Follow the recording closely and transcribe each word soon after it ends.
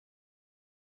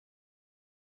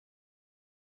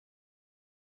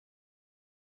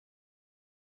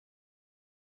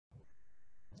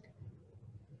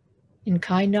In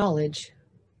kind knowledge,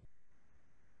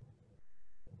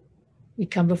 we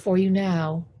come before you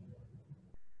now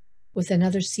with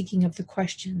another seeking of the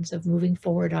questions of moving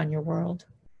forward on your world.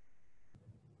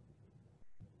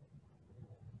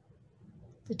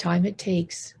 The time it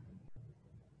takes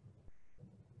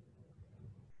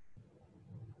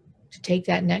to take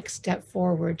that next step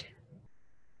forward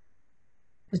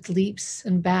with leaps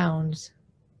and bounds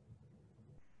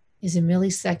is a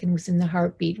millisecond within the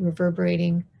heartbeat,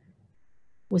 reverberating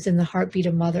within the heartbeat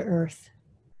of Mother Earth.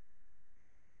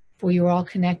 For you are all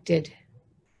connected,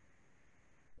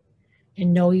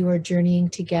 and know you are journeying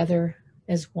together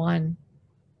as one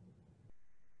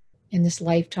in this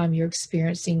lifetime you're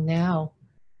experiencing now.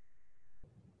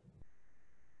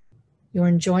 Your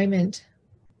enjoyment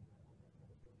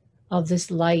of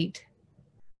this light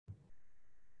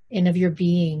and of your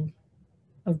being,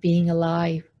 of being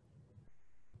alive,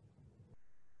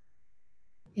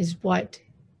 is what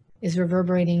is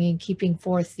reverberating and keeping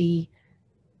forth the,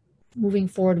 moving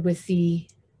forward with the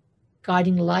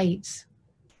guiding lights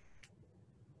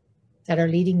that are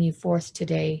leading you forth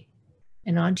today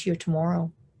and onto your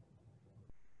tomorrow.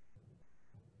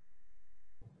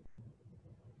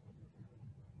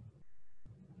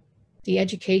 The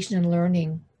education and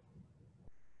learning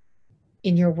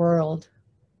in your world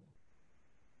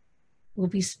will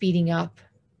be speeding up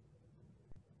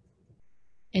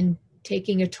and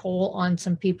taking a toll on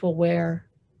some people where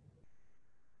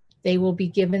they will be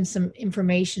given some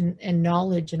information and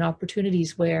knowledge and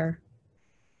opportunities where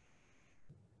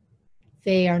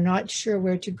they are not sure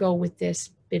where to go with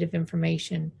this bit of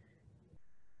information.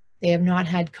 They have not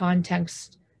had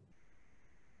context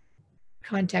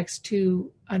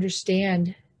to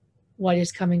understand what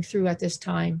is coming through at this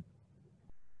time.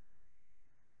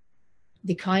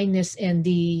 The kindness and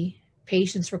the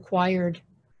patience required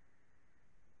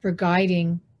for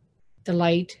guiding the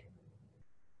light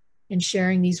and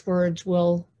sharing these words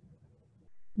will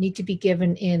need to be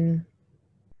given in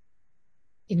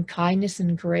kindness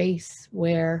and grace,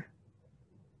 where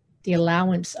the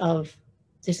allowance of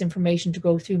this information to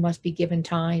go through must be given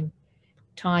time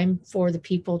for the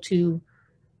people to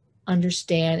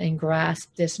understand and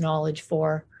grasp this knowledge.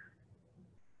 For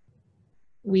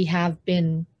we have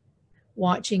been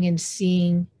watching and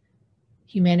seeing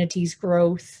humanity's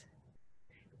growth.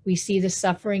 We see the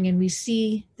suffering and we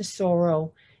see the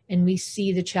sorrow and we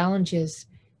see the challenges,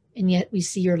 and yet we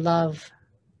see your love.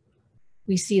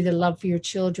 We see the love for your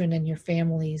children and your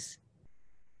families,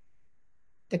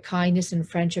 the kindness and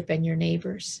friendship and your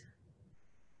neighbors.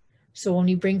 So when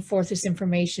we bring forth this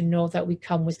information, know that we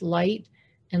come with light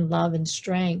and love and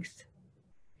strength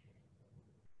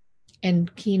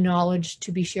and keen knowledge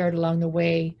to be shared along the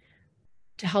way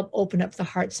to help open up the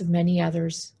hearts of many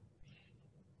others.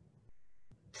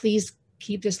 Please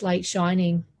keep this light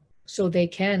shining so they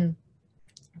can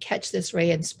catch this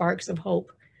ray and sparks of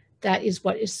hope. That is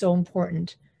what is so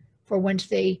important. For once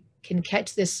they can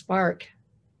catch this spark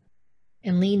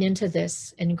and lean into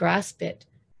this and grasp it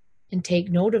and take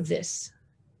note of this,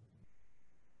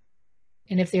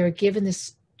 and if they are given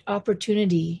this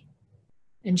opportunity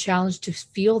and challenge to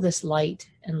feel this light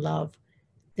and love,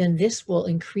 then this will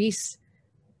increase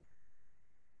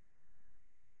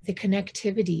the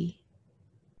connectivity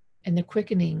and the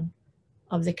quickening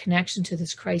of the connection to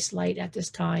this Christ light at this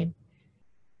time.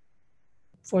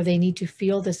 For they need to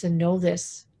feel this and know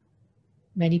this.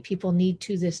 Many people need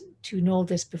to know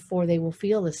this before they will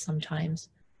feel this sometimes.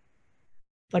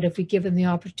 But if we give them the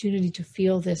opportunity to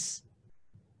feel this,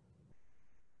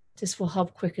 this will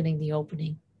help quickening the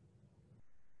opening.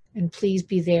 And please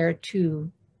be there to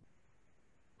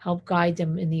help guide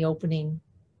them in the opening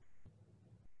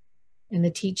and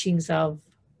the teachings of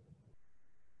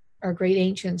our great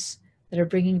ancients that are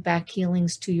bringing back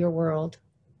healings to your world.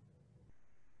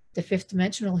 The fifth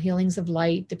dimensional healings of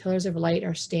light, the pillars of light,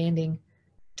 are standing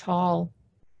tall,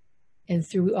 and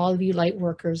through all of you light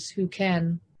workers who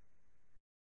can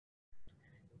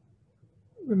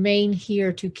remain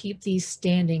here to keep these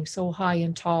standing so high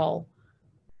and tall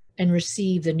and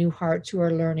receive the new hearts who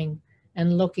are learning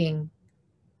and looking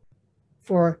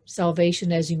for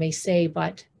salvation, as you may say,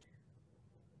 but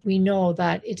we know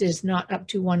that it is not up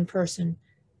to one person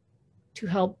to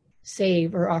help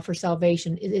save or offer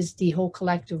salvation. It is the whole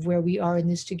collective where we are in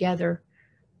this together.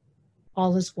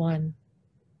 All is one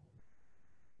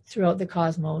throughout the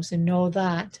cosmos, and know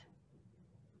that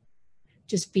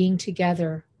just being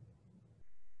together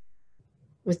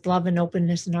with love and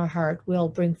openness in our heart will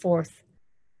bring forth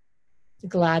the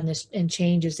gladness and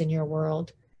changes in your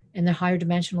world and the higher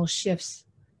dimensional shifts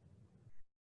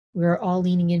we're all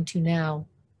leaning into now.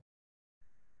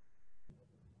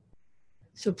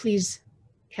 So please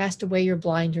Cast away your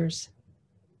blinders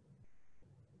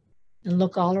and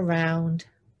look all around.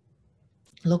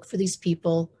 Look for these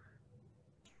people.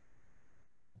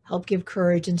 Help give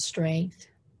courage and strength.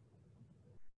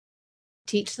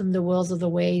 Teach them the wills of the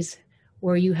ways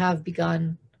where you have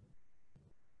begun.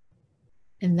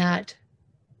 And that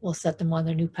will set them on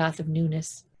their new path of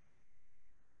newness.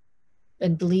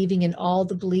 And believing in all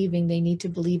the believing they need to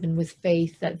believe in with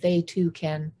faith that they too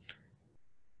can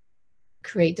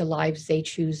create the lives they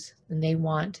choose and they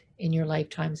want in your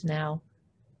lifetimes now.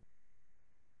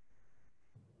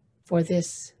 For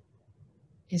this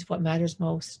is what matters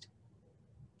most.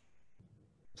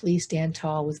 Please stand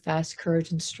tall with vast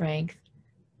courage and strength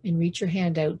and reach your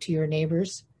hand out to your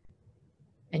neighbors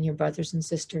and your brothers and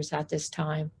sisters at this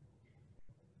time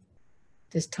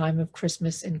of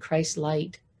Christmas and Christ's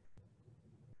light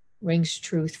rings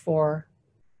truth for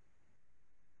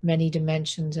many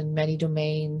dimensions and many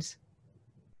domains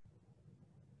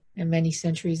and many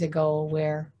centuries ago,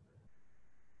 where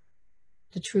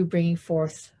the true bringing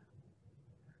forth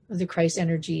of the Christ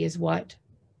energy is what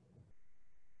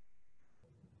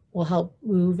will help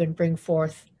move and bring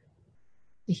forth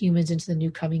the humans into the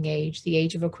new coming age, the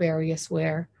age of Aquarius,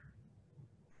 where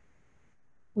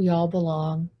we all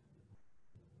belong,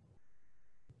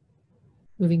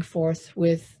 moving forth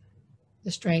with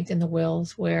the strength and the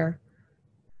wills, where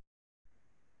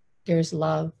there's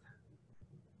love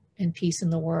and peace in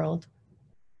the world.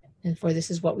 And for this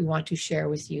is what we want to share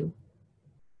with you.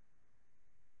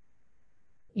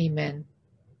 Amen.